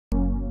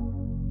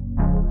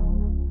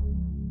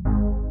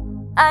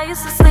I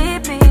used to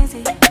sleep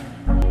easy.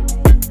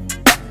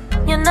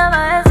 You never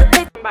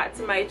hesitate. Welcome back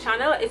to my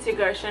channel. It's your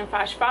girl Shin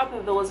Fash Fab.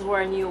 For those who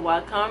are new,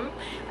 welcome.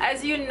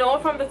 As you know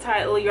from the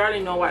title, you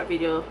already know what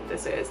video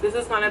this is. This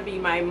is gonna be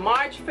my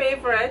March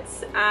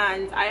favorites,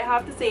 and I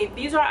have to say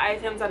these are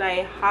items that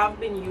I have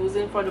been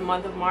using for the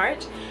month of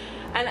March,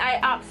 and I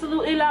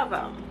absolutely love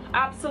them.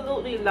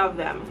 Absolutely love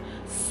them.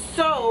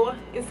 So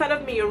instead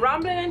of me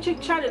rambling and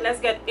chit chatting, let's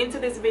get into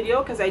this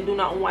video because I do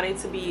not want it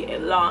to be a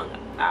long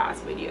ass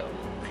video.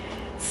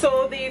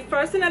 So the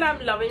first thing that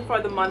I'm loving for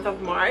the month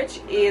of March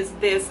is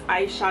this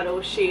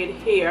eyeshadow shade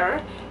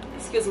here.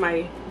 Excuse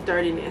my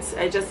dirtiness,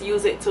 I just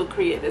use it to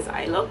create this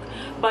eye look,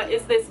 but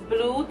it's this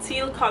blue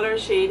teal color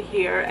shade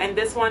here, and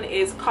this one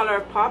is Color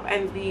Pop,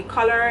 and the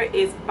color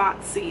is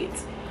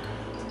Backseat.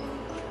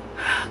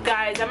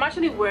 Guys, I'm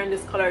actually wearing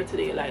this color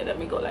today. Like, let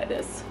me go like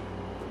this.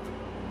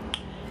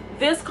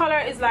 This color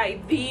is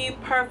like the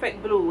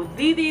perfect blue,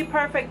 the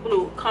perfect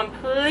blue.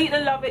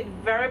 Completely love it.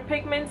 Very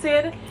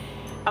pigmented,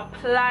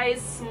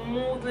 applies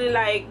smoothly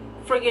like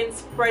friggin'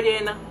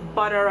 spreading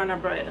butter on a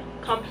bread.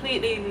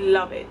 Completely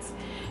love it.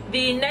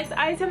 The next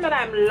item that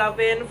I'm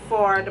loving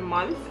for the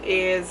month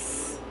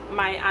is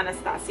my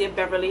Anastasia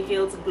Beverly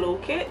Hills Glow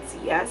Kit.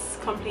 Yes,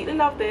 completely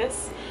love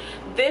this.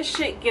 This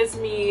shit gives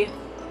me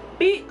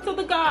beat to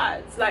the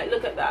gods. Like,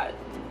 look at that,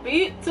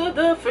 beat to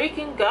the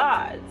freaking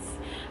gods.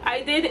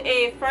 I did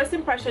a first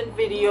impression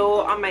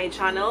video on my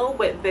channel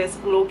with this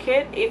glow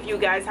kit. If you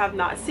guys have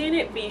not seen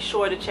it, be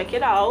sure to check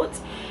it out.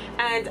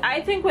 And I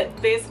think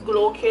with this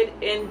glow kit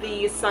in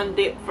the sun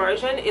dip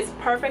version is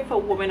perfect for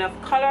women of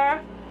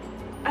color.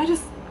 I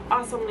just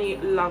awesomely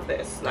love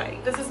this.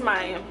 Like, this is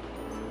my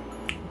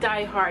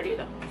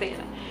die-hearted thing.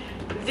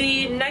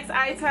 The next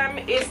item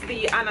is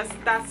the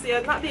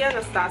Anastasia, not the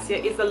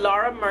Anastasia, it's the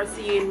Laura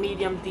Mercier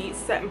Medium Deep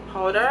Setting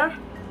Powder.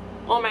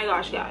 Oh my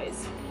gosh,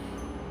 guys,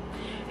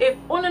 if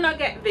only not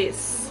get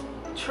this,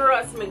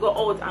 trust me, go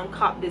out and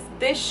cop this.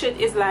 This shit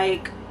is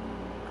like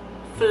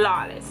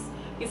flawless.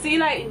 You see,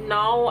 like,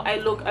 now I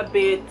look a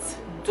bit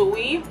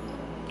dewy,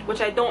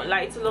 which I don't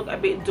like to look a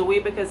bit dewy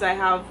because I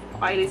have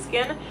oily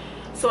skin.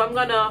 So I'm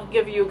gonna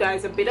give you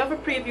guys a bit of a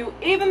preview,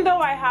 even though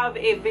I have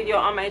a video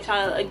on my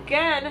channel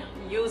again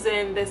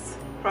using this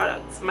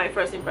product, my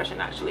first impression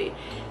actually.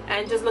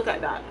 And just look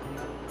at that,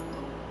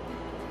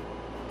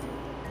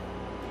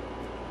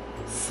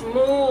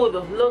 smooth.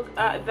 Look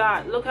at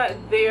that, look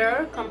at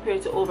there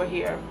compared to over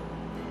here.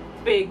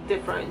 Big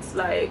difference.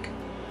 Like,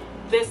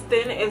 this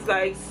thing is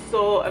like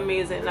so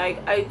amazing.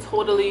 Like, I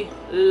totally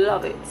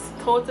love it.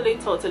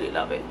 Totally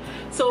love it.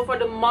 So for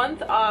the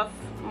month of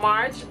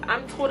March,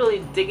 I'm totally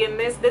digging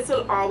this. This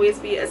will always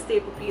be a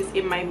staple piece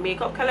in my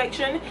makeup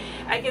collection.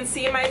 I can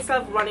see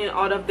myself running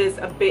out of this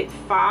a bit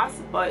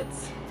fast, but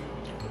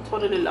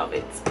totally love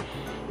it.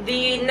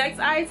 The next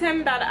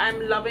item that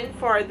I'm loving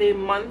for the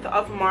month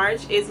of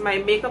March is my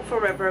Makeup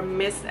Forever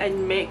Mist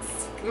and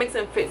Mix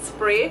and Fit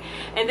spray,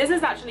 and this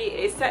is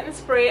actually a setting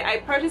spray. I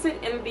purchased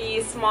it in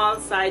the small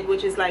side,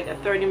 which is like a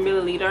 30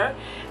 milliliter,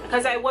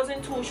 because I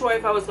wasn't too sure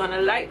if I was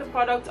gonna like the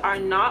product or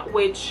not,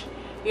 which,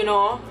 you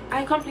know,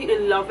 I completely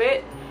love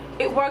it.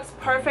 It works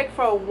perfect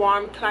for a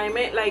warm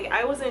climate. Like,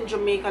 I was in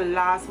Jamaica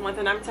last month,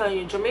 and I'm telling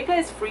you, Jamaica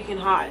is freaking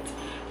hot,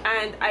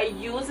 and I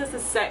use this to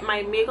set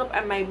my makeup,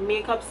 and my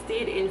makeup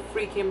stayed in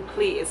freaking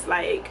place.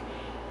 Like,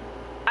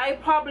 I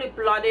probably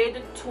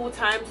blotted 2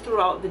 times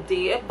throughout the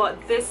day,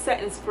 but this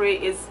setting spray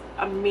is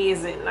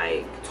amazing.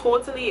 Like,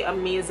 totally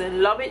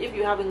amazing. Love it. If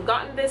you haven't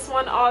gotten this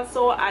one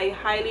also, I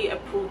highly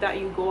approve that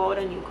you go out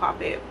and you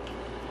cop it.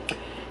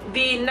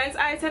 The next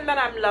item that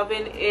I'm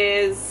loving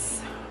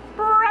is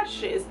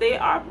brushes. They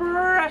are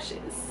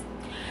brushes.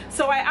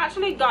 So I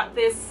actually got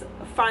this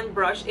fan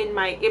brush in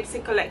my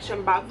Ipsy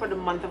collection bag for the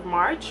month of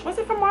March. Was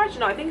it for March?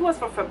 No, I think it was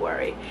for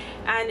February.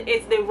 And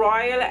it's the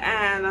Royal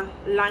and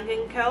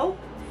Langenkel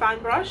fan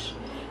brush,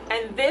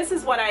 and this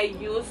is what I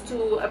use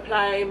to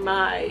apply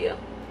my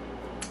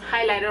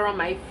highlighter on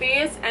my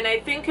face, and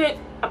I think it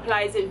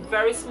applies it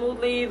very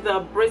smoothly. The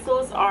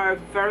bristles are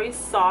very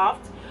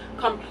soft.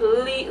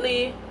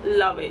 Completely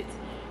love it.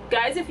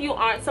 Guys, if you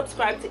aren't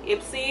subscribed to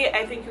Ipsy,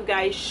 I think you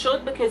guys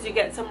should, because you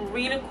get some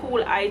really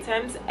cool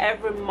items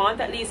every month,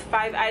 at least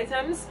 5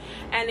 items,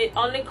 and it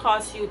only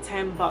costs you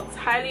 10 bucks.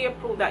 Highly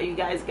approve that you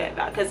guys get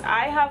that, because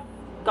I have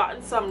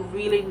gotten some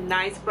really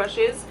nice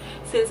brushes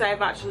since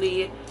I've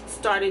actually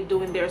started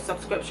doing their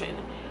subscription.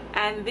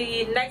 And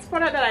the next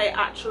product that I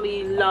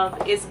actually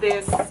love is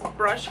this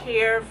brush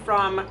here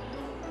from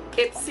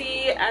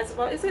Ipsy as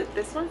well. Is it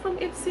this one from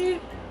Ipsy?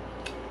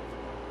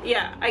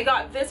 Yeah, I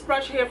got this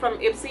brush here from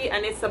Ipsy,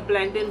 and it's a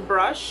blending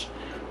brush,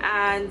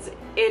 and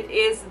it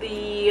is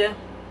the,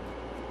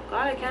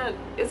 God, I can't,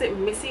 is it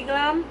Missy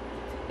Glam?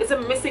 It's a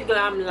Missy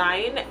Glam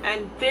line,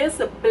 and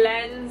this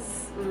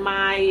blends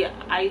my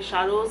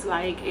eyeshadows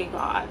like a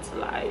god.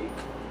 Like,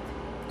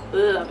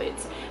 love it.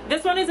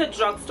 This one is a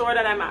drugstore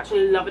that I'm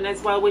actually loving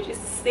as well, which is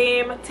the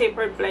same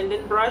tapered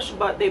blending brush,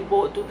 but they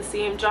both do the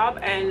same job,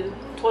 and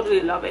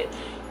totally love it.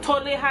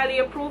 Totally highly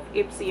approved.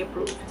 Ipsy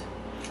approved.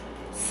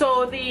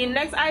 So the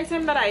next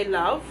item that I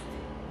love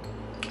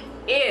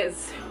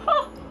is,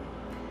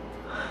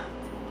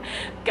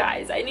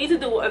 guys, I need to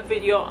do a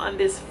video on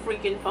this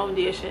freaking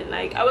foundation.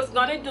 Like, I was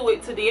gonna do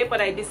it today,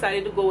 but I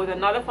decided to go with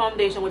another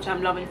foundation which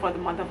I'm loving for the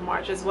month of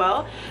March as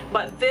well.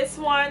 But this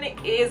one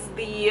is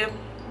the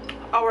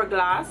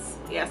Hourglass,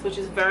 yes, which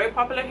is very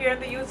popular here in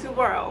the YouTube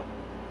world.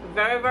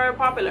 Very, very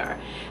popular.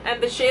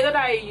 And the shade that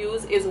I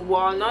use is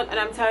Walnut, and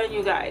I'm telling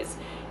you guys,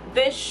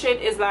 this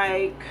shit is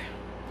like,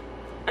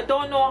 I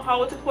don't know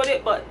how to put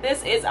it, but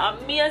this is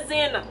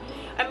amazing.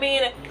 I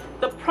mean,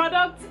 the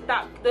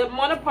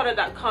amount of product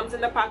that comes in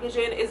the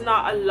packaging is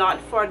not a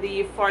lot for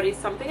the 40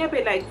 something. I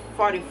paid like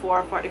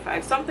 44,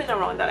 45, something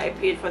around that I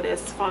paid for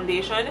this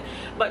foundation.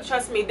 But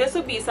trust me, this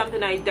will be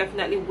something I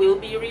definitely will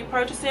be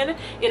repurchasing.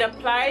 It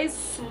applies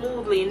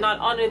smoothly. Not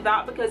only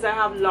that, because I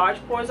have large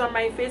pores on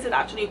my face, it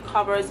actually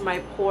covers my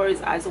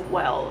pores as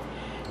well,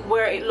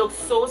 where it looks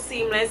so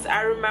seamless.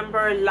 I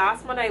remember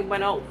last month I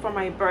went out for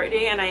my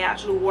birthday and I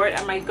actually wore it,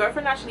 and my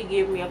girlfriend actually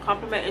gave me a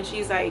compliment, and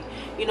she's like,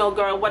 you know,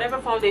 girl, whatever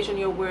foundation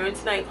you're wearing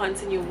tonight,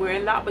 continue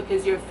wearing that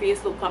because your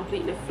face looked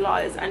completely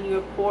flawless and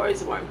your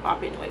pores weren't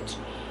popping, which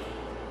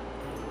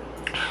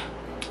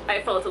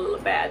I felt a little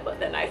bad, but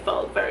then I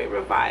felt very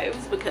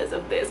revived because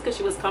of this, because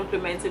she was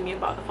complimenting me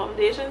about the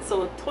foundation.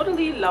 So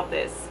totally love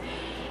this.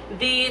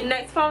 The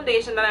next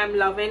foundation that I'm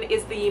loving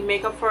is the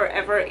Makeup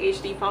Forever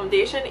HD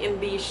foundation in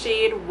the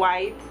shade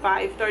White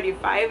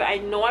 535. I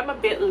know I'm a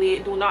bit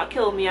late, do not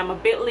kill me, I'm a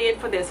bit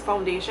late for this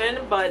foundation,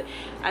 but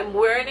I'm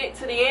wearing it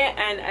today,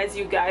 and as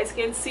you guys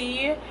can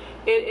see, it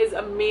is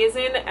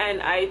amazing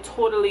and I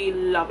totally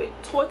love it.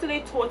 Totally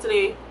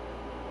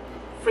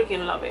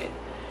freaking love it.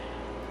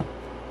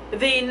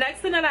 The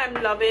next thing that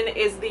I'm loving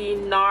is the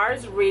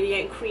NARS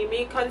Radiant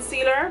Creamy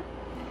Concealer.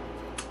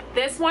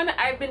 This one,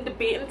 I've been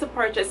debating to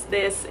purchase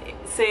this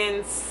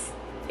since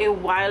a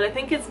while. I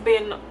think it's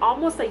been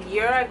almost a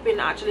year I've been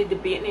actually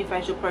debating if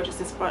I should purchase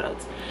this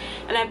product,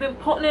 and I've been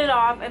putting it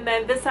off, and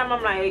then this time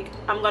I'm like,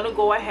 I'm gonna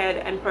go ahead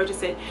and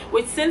purchase it.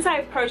 Which, since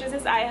I purchased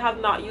this, I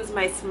have not used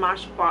my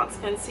Smashbox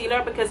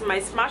concealer, because my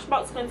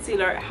Smashbox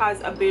concealer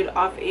has a bit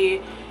of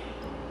a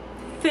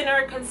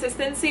thinner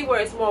consistency where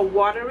it's more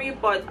watery,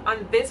 but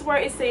on this where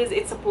it says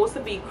it's supposed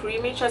to be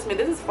creamy, trust me,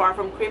 this is far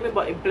from creamy,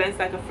 but it blends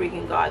like a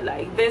freaking god.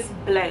 Like, this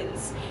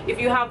blends. If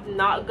you have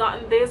not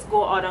gotten this,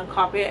 go out and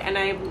copy it, and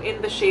I'm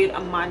in the shade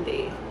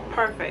Amande.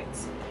 Perfect.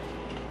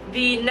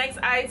 The next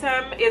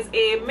item is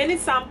a mini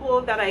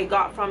sample that I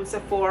got from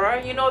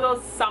Sephora. You know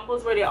those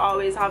samples where they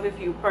always have, if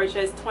you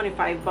purchase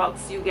 25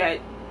 bucks you get,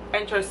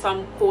 enter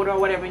some code or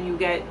whatever, and you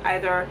get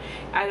either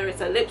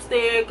it's a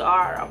lipstick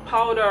or a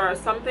powder or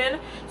something.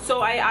 So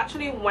I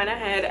actually went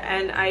ahead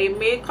and I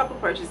made a couple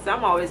purchases.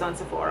 I'm always on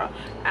Sephora,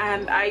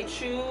 and I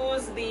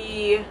choose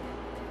the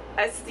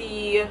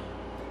SD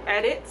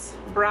Edit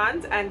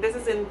brand, and this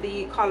is in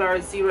the color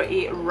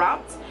 08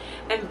 Wrapped,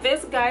 and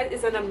this, guys,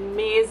 is an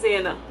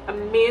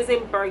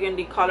amazing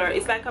burgundy color.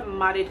 It's like a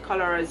matted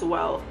color as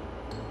well.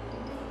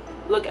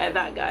 Look at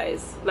that,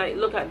 guys. Like,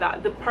 look at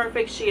that, the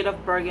perfect shade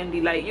of burgundy.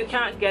 Like, you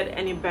can't get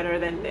any better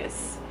than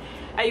this.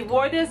 I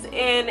wore this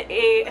in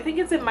I think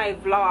it's in my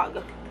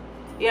vlog,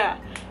 yeah,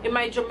 in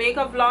my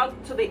Jamaica vlog,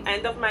 to the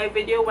end of my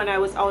video when I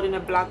was out in a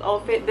black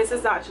outfit. This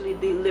is actually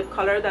the lip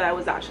color that I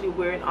was actually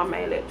wearing on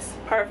my lips.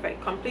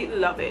 Perfect, completely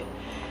love it.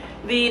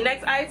 The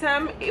next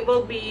item, it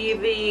will be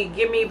the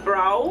Gimme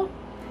Brow,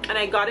 and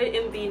I got it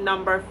in the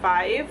number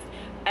 5.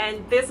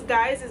 And this,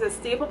 guys, is a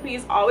staple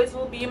piece, always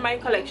will be in my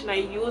collection. I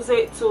use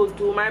it to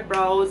do my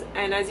brows,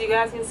 and as you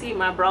guys can see,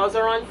 my brows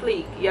are on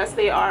fleek. Yes,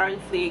 they are on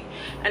fleek,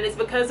 and it's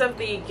because of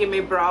the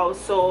Gimme Brow.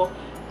 So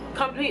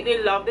completely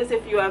love this.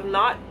 If you have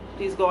not,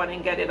 please go on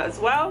and get it as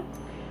well.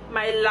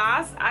 My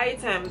last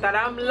item that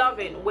I'm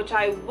loving, which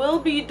I will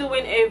be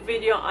doing a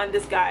video on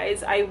this,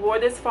 guys, I wore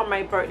this for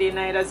my birthday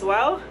night as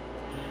well,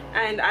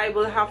 and I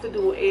will have to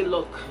do a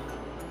look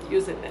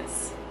using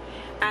this.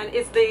 And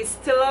it's the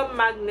Stila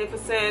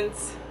Magnificent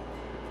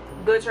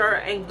Glitter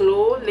and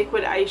Glow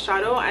liquid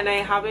eyeshadow, and I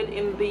have it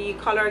in the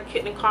color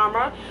Kitten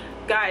Karma.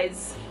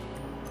 Guys,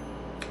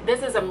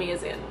 this is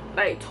amazing.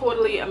 Like,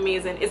 totally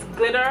amazing. It's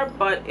glitter,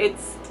 but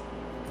it's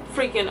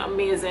freaking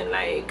amazing.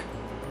 Like,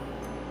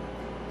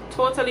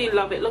 totally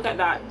love it. Look at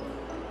that.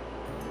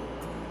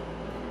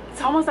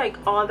 It's almost like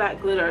all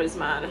that glitters,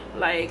 man.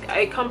 Like,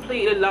 I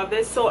completely love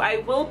this. So I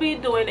will be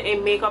doing a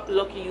makeup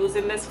look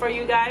using this for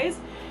you guys.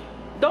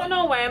 Don't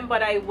know when,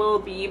 but I will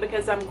be,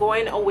 because I'm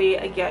going away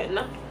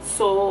again.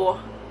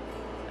 So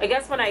I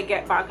guess when I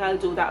get back, I'll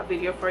do that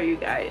video for you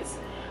guys.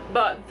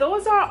 But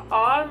those are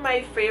all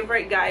my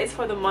favorite, guys,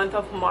 for the month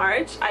of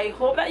March. I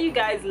hope that you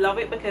guys love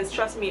it, because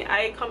trust me,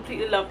 I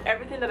completely love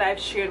everything that I've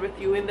shared with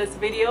you in this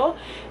video,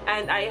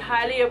 and I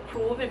highly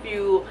approve. If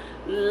you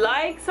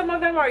like some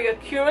of them or you're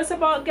curious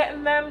about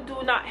getting them,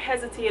 do not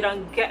hesitate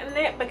on getting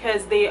it,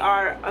 because they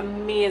are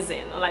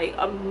amazing, like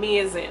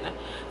amazing.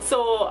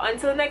 So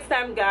until next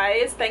time,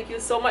 guys, thank you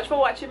so much for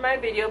watching my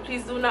video.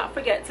 Please do not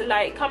forget to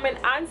like, comment,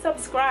 and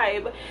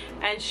subscribe,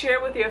 and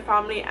share with your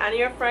family and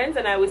your friends,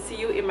 and I will see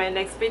you in my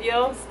next video.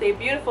 Stay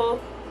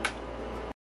beautiful.